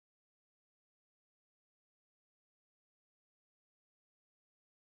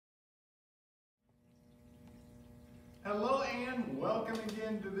Hello and welcome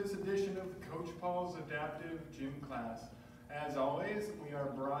again to this edition of Coach Paul's Adaptive Gym Class. As always, we are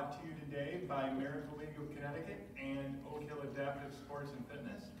brought to you today by Miracle League of Connecticut and Oak Hill Adaptive Sports and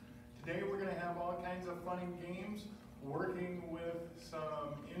Fitness. Today we're going to have all kinds of fun and games, working with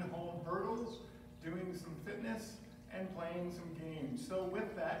some in-home hurdles, doing some fitness, and playing some games. So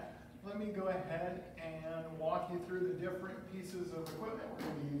with that, let me go ahead and walk you through the different pieces of equipment we're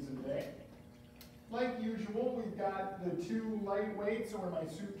going to be using today. Like usual, we've got the two light weights, or my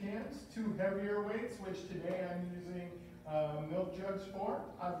soup cans, two heavier weights, which today I'm using milk jugs for.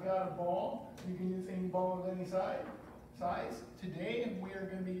 I've got a ball. You can use any ball of any size. Today we are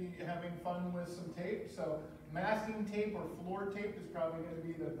going to be having fun with some tape. So masking tape or floor tape is probably going to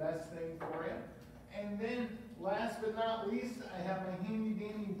be the best thing for you. And then last but not least, I have my handy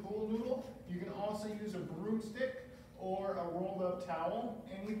dandy pool noodle. You can also use a broomstick or a rolled up towel,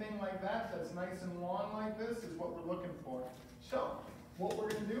 anything like that that's nice and long like this is what we're looking for. So what we're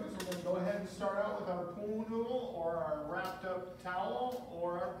going to do is we're going to go ahead and start out with our pool noodle or our wrapped up towel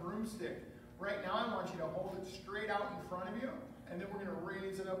or our broomstick. Right now I want you to hold it straight out in front of you, and then we're going to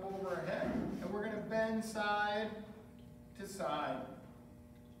raise it up over our head, and we're going to bend side to side.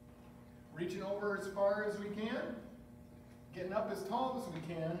 Reaching over as far as we can, getting up as tall as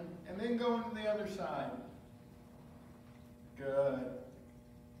we can, and then going to the other side. Good.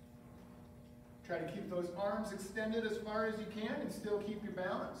 Try to keep those arms extended as far as you can and still keep your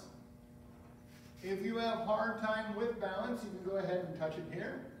balance. If you have a hard time with balance, you can go ahead and touch it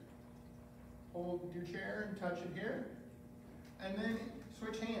here. Hold your chair and touch it here. And then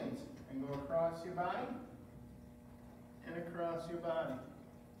switch hands and go across your body and across your body.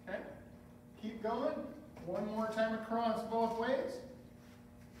 Okay? Keep going. One more time across both ways.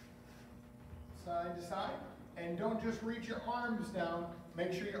 Side to side. And don't just reach your arms down.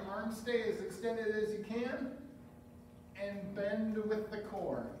 Make sure your arms stay as extended as you can. And bend with the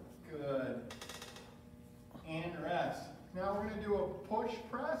core. Good. And rest. Now we're going to do a push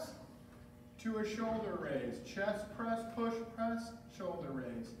press to a shoulder raise. Chest press, push press, shoulder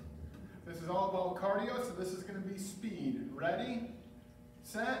raise. This is all about cardio, so this is going to be speed. Ready,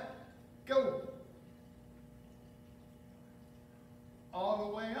 set, go. All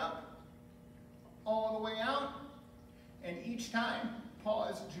the way up. All the way out, and each time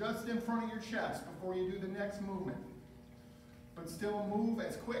pause just in front of your chest before you do the next movement, but still move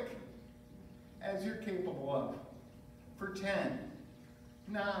as quick as you're capable of. For 10,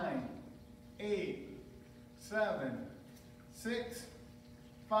 9, 8, 7, 6,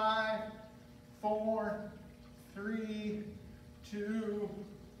 5, 4, 3, 2,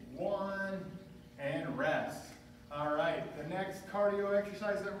 1, and rest. All right, the next cardio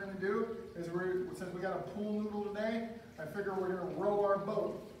exercise that we're going to do is since we got a pool noodle today, I figure we're going to row our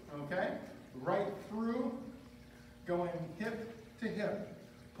boat, okay? Right through, going hip to hip,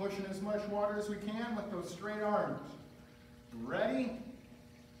 pushing as much water as we can with those straight arms. Ready,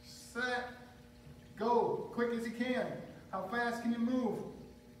 set, go, quick as you can. How fast can you move?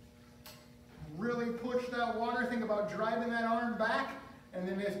 Really push that water. Think about driving that arm back, and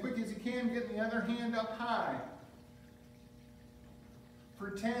then as quick as you can, getting the other hand up high. For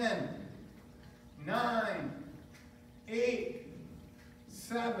 10, 9, 8,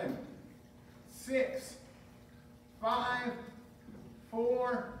 7, 6, 5,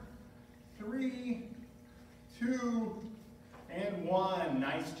 4, 3, 2, and 1.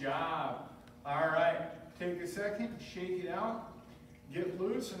 Nice job. All right, take a second, shake it out, get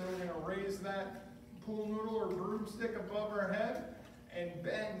loose, and then we're going to raise that pool noodle or broomstick above our head and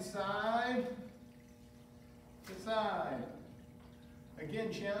bend side to side.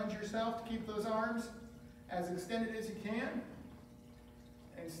 Again, challenge yourself to keep those arms as extended as you can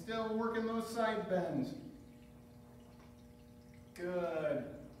and still working those side bends. Good.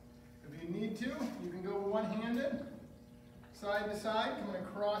 If you need to, you can go one-handed, side to side, coming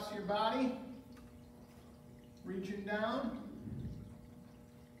across your body, reaching down,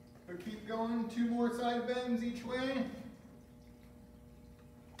 but keep going. 2 more side bends each way.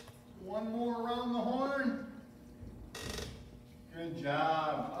 1 more around the horn. Good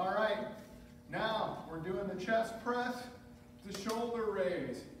job. All right, now we're doing the chest press to shoulder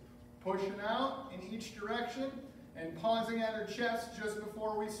raise. Pushing out in each direction and pausing at our chest just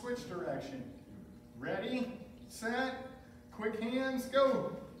before we switch direction. Ready, set, quick hands,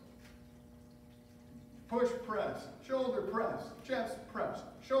 go. Push press, shoulder press, chest press,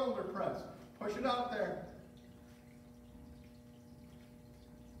 shoulder press. Push it out there.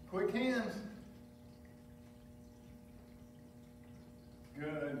 Quick hands.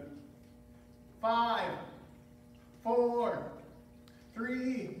 Good. 5, 4,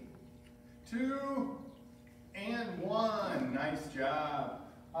 3, 2, and 1. Nice job.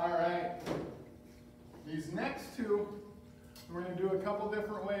 All right. These next two, we're going to do a couple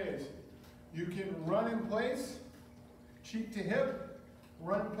different ways. You can run in place, cheek to hip,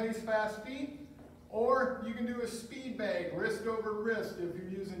 run in place, fast feet, or you can do a speed bag, wrist over wrist, if you're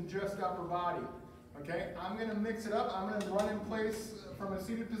using just upper body. Okay, I'm going to mix it up. I'm going to run in place from a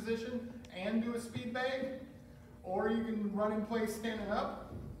seated position and do a speed bag, or you can run in place standing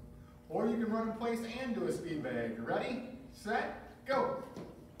up, or you can run in place and do a speed bag. Ready, set, go.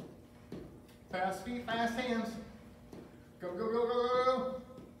 Fast feet, fast hands. Go, go, go, go, go, go.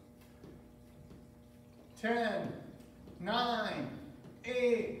 10, 9,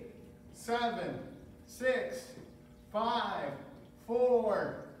 8, 7, 6, 5,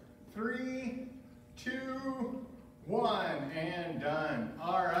 4, 3, 2, 1, and done.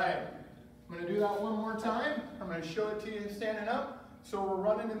 All right, I'm going to do that one more time. I'm going to show it to you standing up. So we're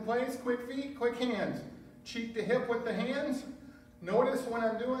running in place, quick feet, quick hands. Cheek to hip with the hands. Notice when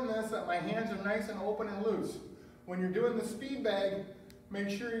I'm doing this that my hands are nice and open and loose. When you're doing the speed bag, make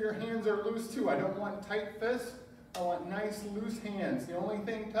sure your hands are loose too. I don't want tight fists. I want nice, loose hands. The only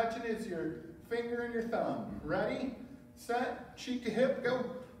thing touching is your finger and your thumb. Ready, set, cheek to hip, go.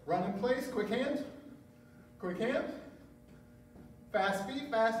 Run in place, quick hands. Quick hands. Fast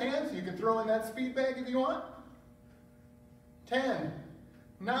feet, fast hands. You can throw in that speed bag if you want. 10,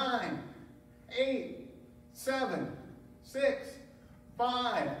 9, 8, 7, 6,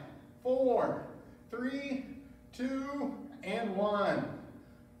 5, 4, 3, 2, and 1.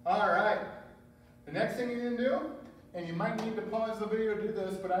 All right. The next thing you're going to do, and you might need to pause the video to do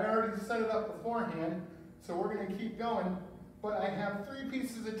this, but I already set it up beforehand, so we're going to keep going. But I have 3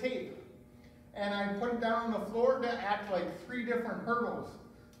 pieces of tape, and I put them down on the floor to act like 3 different hurdles.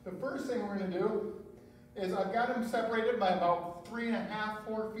 The first thing we're going to do is I've got them separated by about 3.5,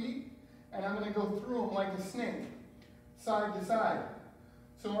 4 feet, and I'm going to go through them like a snake, side to side.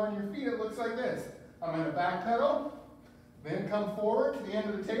 So on your feet it looks like this. I'm going to back pedal, then come forward to the end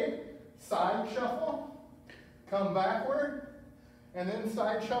of the tape, side shuffle, come backward, and then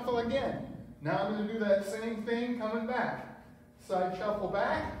side shuffle again. Now I'm going to do that same thing coming back. Side shuffle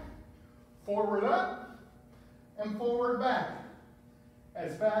back, forward up, and forward back,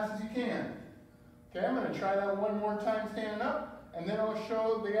 as fast as you can. Okay, I'm going to try that one more time standing up, and then I'll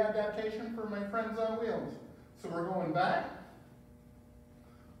show the adaptation for my friends on wheels. So we're going back,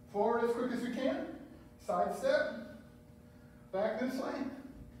 forward as quick as we can, side step, back this way,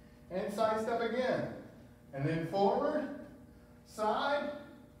 and side step again. And then forward, side,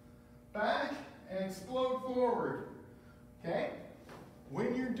 back, and explode forward. Okay?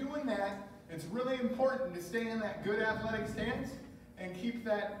 When you're doing that, it's really important to stay in that good athletic stance and keep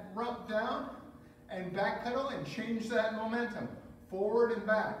that rump down and back pedal and change that momentum. Forward and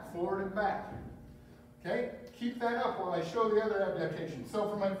back, forward and back. Okay? Keep that up while I show the other adaptation. So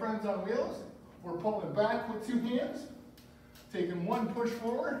for my friends on wheels, we're pulling back with 2 hands, taking 1 push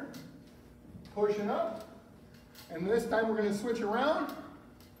forward, pushing up, and this time we're going to switch around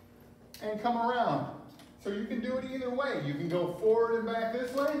and come around. So you can do it either way. You can go forward and back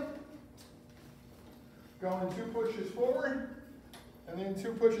this way, going 2 pushes forward, and then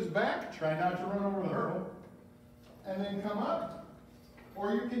 2 pushes back. Try not to run over the hurdle. And then come up.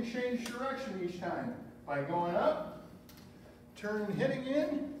 Or you can change direction each time by going up, turning, hitting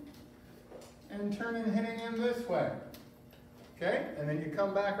in, and turning, hitting in this way. Okay? And then you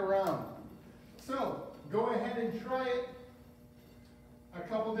come back around. So, go ahead and try it a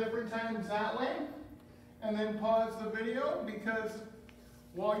couple different times that way. And then pause the video, because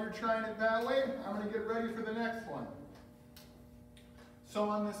while you're trying it that way, I'm going to get ready for the next one. So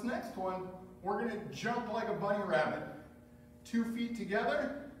on this next one, we're going to jump like a bunny rabbit. 2 feet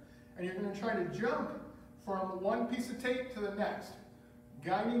together, and you're going to try to jump from one piece of tape to the next.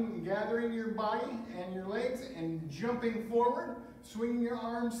 Gathering your body and your legs and jumping forward, swinging your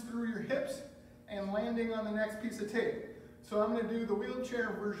arms through your hips, and landing on the next piece of tape. So I'm going to do the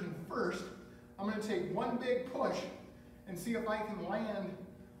wheelchair version first. I'm going to take 1 big push and see if I can land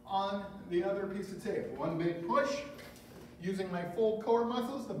on the other piece of tape. 1 big push, using my full core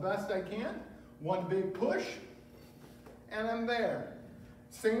muscles the best I can. 1 big push, and I'm there.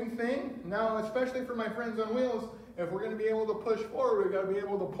 Same thing, now especially for my friends on wheels, if we're going to be able to push forward, we've got to be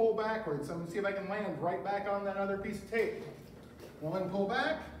able to pull backwards. So I'm going to see if I can land right back on that other piece of tape. 1 pull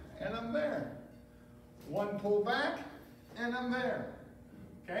back, and I'm there. 1 pull back, and I'm there.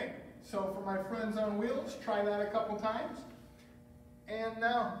 Okay? So for my friends on wheels, try that a couple times. And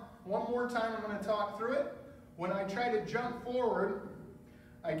now, one more time I'm going to talk through it. When I try to jump forward,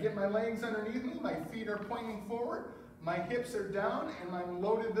 I get my legs underneath me, my feet are pointing forward. my hips are down and I'm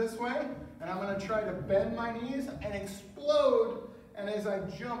loaded this way, and I'm gonna try to bend my knees and explode, and as I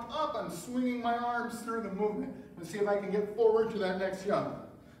jump up, I'm swinging my arms through the movement and see if I can get forward to that next jump.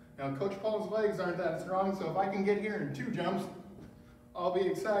 Now, Coach Paul's legs aren't that strong, so if I can get here in 2 jumps, I'll be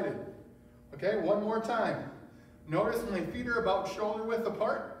excited. Okay, one more time. Notice my feet are about shoulder width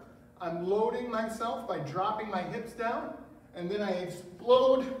apart. I'm loading myself by dropping my hips down, and then I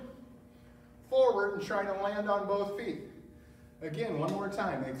explode forward and try to land on both feet. Again, one more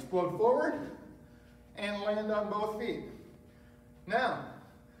time. Explode forward and land on both feet. Now,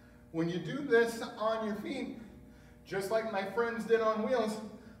 when you do this on your feet, just like my friends did on wheels,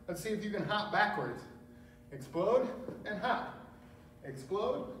 let's see if you can hop backwards. Explode and hop.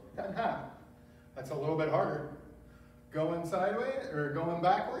 Explode and hop. That's a little bit harder. Going sideways or going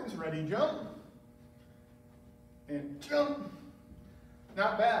backwards, ready, jump. And jump.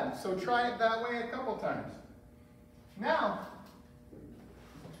 Not bad. So try it that way a couple times. Now,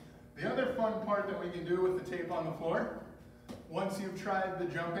 the other fun part that we can do with the tape on the floor, once you've tried the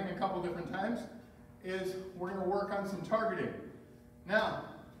jumping a couple different times, is we're going to work on some targeting. Now,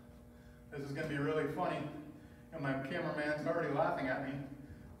 this is going to be really funny, and my cameraman's already laughing at me,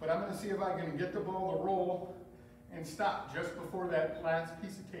 but I'm going to see if I can get the ball to roll and stop just before that last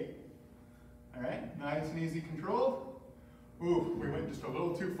piece of tape. All right, nice and easy control. Ooh, we went just a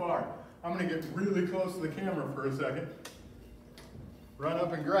little too far. I'm going to get really close to the camera for a second. Run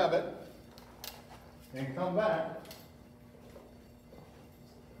up and grab it, and come back.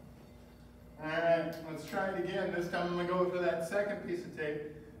 All right, let's try it again. This time I'm going to go for that second piece of tape.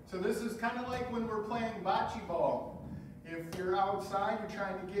 So this is kind of like when we're playing bocce ball. If you're outside, you're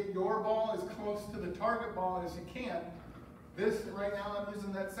trying to get your ball as close to the target ball as you can. This, right now, I'm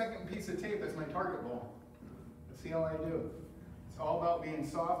using that second piece of tape as my target ball. Let's see how I do. It's all about being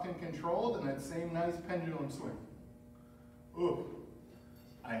soft and controlled and that same nice pendulum swing. Ooh,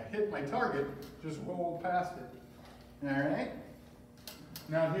 I hit my target, just rolled past it. All right?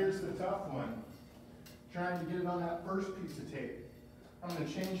 Now here's the tough one. Trying to get it on that first piece of tape. I'm going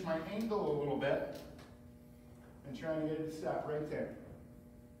to change my angle a little bit and try to get it to stop right there.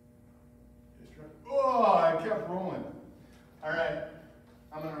 Just try. Oh, I kept rolling. All right,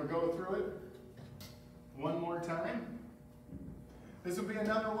 I'm going to go through it one more time. This will be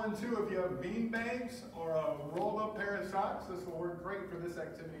another one too. If you have bean bags or a rolled up pair of socks, this will work great for this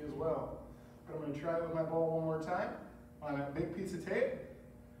activity as well. But I'm going to try it with my ball one more time on that big piece of tape.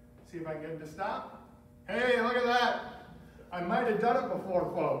 See if I can get it to stop. Hey, look at that. I might have done it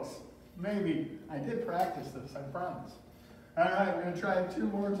before, folks. Maybe. I did practice this, I promise. All right, we're going to try it 2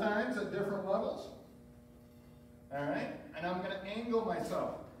 more times at different levels. All right, and I'm going to angle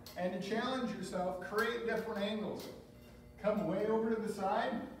myself. And to challenge yourself, create different angles. Come way over to the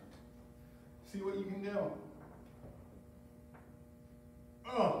side. See what you can do.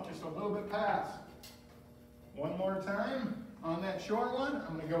 Oh, just a little bit past. One more time on that short one.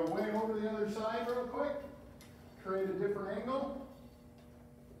 I'm going to go way over to the other side real quick. Create a different angle.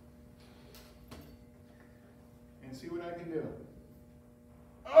 And see what I can do.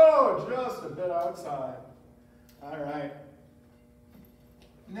 Oh, just a bit outside. All right.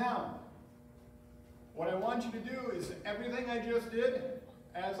 Now, what I want you to do is everything I just did,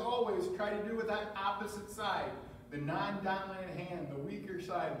 as always, try to do with that opposite side. The non-dominant hand, the weaker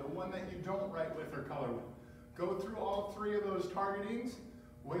side, the one that you don't write with or color with. Go through all 3 of those targetings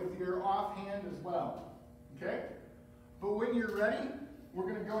with your offhand as well. Okay? But when you're ready, we're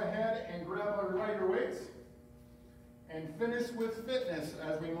going to go ahead and grab our lighter weights and finish with fitness,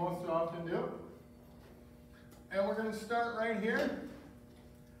 as we most often do. And we're going to start right here,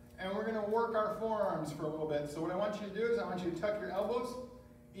 and we're going to work our forearms for a little bit. So what I want you to do is I want you to tuck your elbows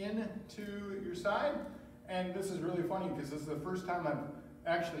into your side. And this is really funny because this is the first time I've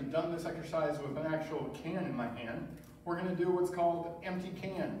actually done this exercise with an actual can in my hand. We're going to do what's called empty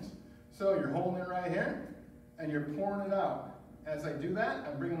cans. So you're holding it right here, and you're pouring it out. As I do that,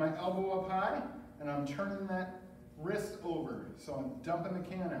 I'm bringing my elbow up high, and I'm turning that wrist over. So I'm dumping the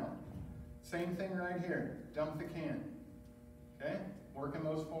can out. Same thing right here. Dump the can. Okay? Working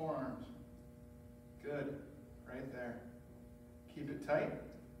those forearms. Good. Right there. Keep it tight.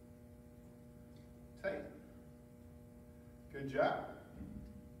 Tight. Good job.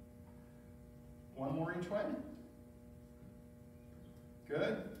 One more each way.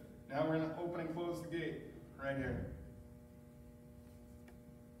 Good. Now we're going to open and close the gate. Right here.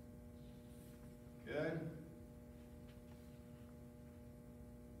 Good.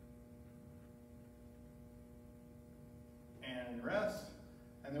 And rest.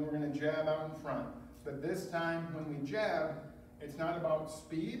 And then we're going to jab out in front. But this time, when we jab, it's not about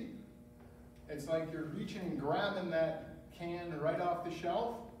speed. It's like you're reaching and grabbing that can right off the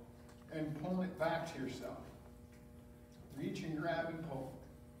shelf and pulling it back to yourself. Reach and grab and pull.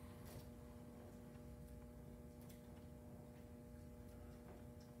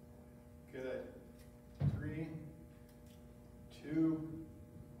 Good. 3, 2,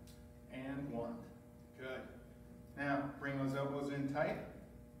 and 1. Good. Now, bring those elbows in tight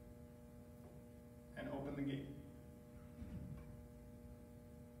and open the gate.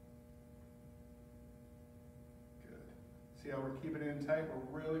 Good. See how we're keeping it in tight?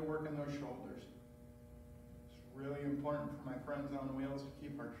 We're really working those shoulders. It's really important for my friends on the wheels to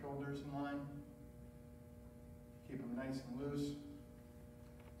keep our shoulders in line. Keep them nice and loose.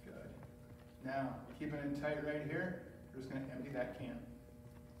 Good. Now, keeping it tight right here, we're just going to empty that can.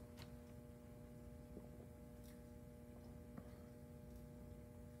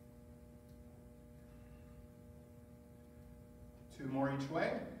 Two more each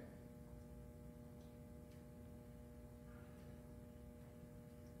way.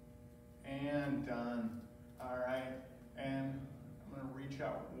 And done. All right. And I'm going to reach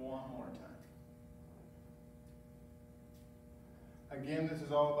out one more time. Again, this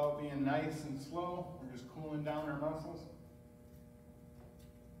is all about being nice and slow. We're just cooling down our muscles.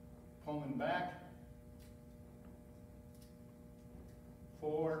 Pulling back.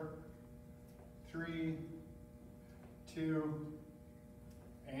 4, 3, 2,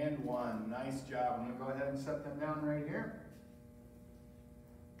 and 1. Nice job. I'm going to go ahead and set them down right here.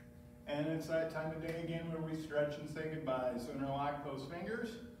 And it's that time of day again where we stretch and say goodbye. So interlock those fingers,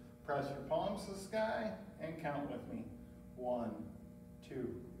 press your palms to the sky, and count with me. 1,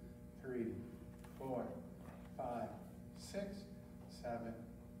 2, 3, 4, 5, 6, 7,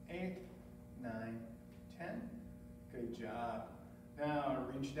 8, 9, 10. Good job. Now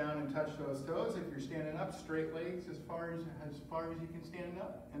reach down and touch those toes. If you're standing up, straight legs as far as you can stand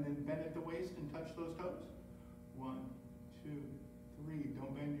up, and then bend at the waist and touch those toes. 1, 2, 3.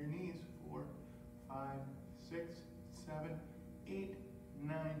 Don't bend your knees. 4, 5, 6, 7, 8,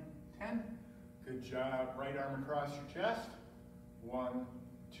 9, 10. Good job. Right arm across your chest. 1,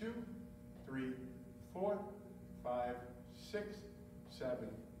 2, 3, 4, 5, 6, 7,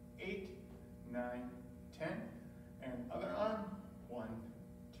 8, 9, 10. And other arm. 1,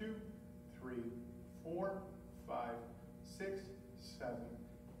 2, 3, 4, 5, 6, 7,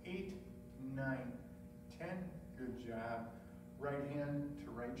 8, 9, 10. Good job. Right hand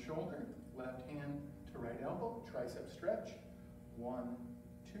to right shoulder, left hand to right elbow, tricep stretch. 1,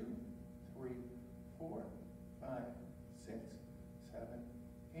 2, 3, 4, 5, 6, 7,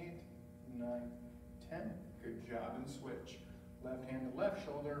 8, 9, 10. Good job, and switch. Left hand to left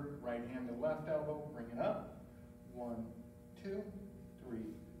shoulder, right hand to left elbow, bring it up. 1, 2, 3,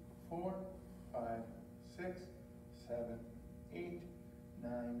 4, 5, 6, 7, 8,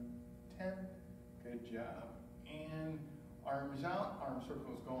 9, 10. Good job. And arms out, arm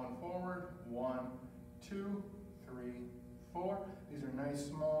circles going forward. 1, 2, 3, 4. These are nice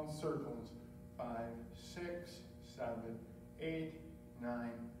small circles. 5, 6, 7, 8, 9,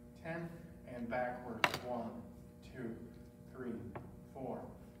 10. And backwards. 1, 2, 3, 4,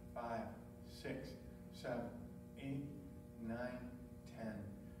 5, 6, 7, 8, 9, 10.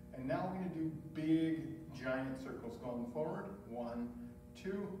 And now we're going to do big giant circles going forward. 1,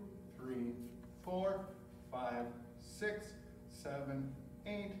 2, 3, 4, 5, 6, 7,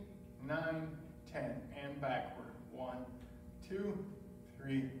 8, 9, 10. And backward. 1, 2,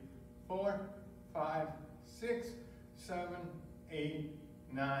 3, 4, 5, 6, 7, 8,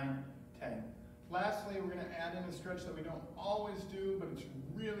 9, 10. Lastly, we're going to add in a stretch that we don't always do, but it's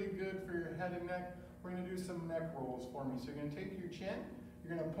really good for your head and neck. We're going to do some neck rolls for me. So you're going to take your chin,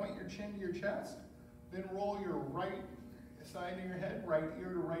 you're going to point your chin to your chest, then roll your right side of your head, right ear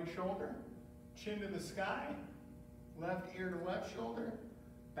to right shoulder, chin to the sky, left ear to left shoulder,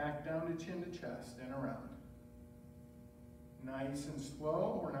 back down to chin to chest and around. Nice and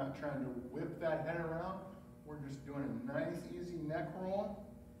slow. We're not trying to whip that head around. We're just doing a nice, easy neck roll.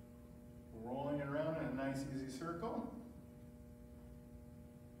 Rolling it around in a nice, easy circle.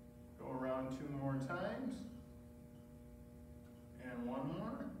 Go around 2 more times. And 1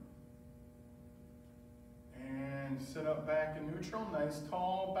 more. And sit up back in neutral. Nice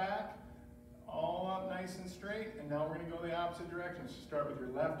tall back. All up nice and straight. And now we're going to go the opposite direction. So start with your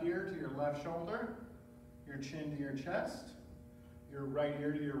left ear to your left shoulder. Your chin to your chest. Your right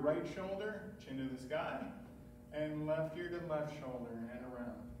ear to your right shoulder. Chin to the sky. And left ear to left shoulder and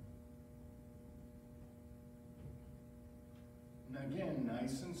around. And again,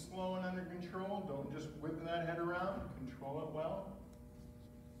 nice and slow and under control. Don't just whip that head around. Control it well.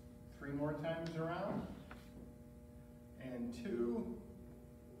 3 more times around. And 2.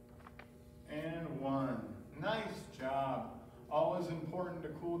 And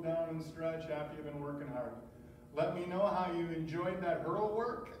that hurdle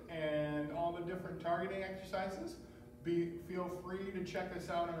work and all the different targeting exercises, feel free to check us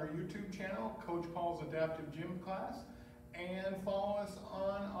out on our YouTube channel, Coach Paul's Adaptive Gym Class, and follow us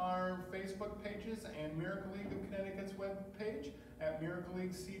on our Facebook pages and Miracle League of Connecticut's webpage at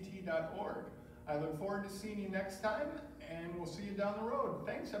miracleleaguect.org. I look forward to seeing you next time, and we'll see you down the road.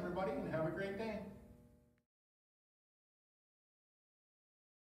 Thanks, everybody, and have a great day.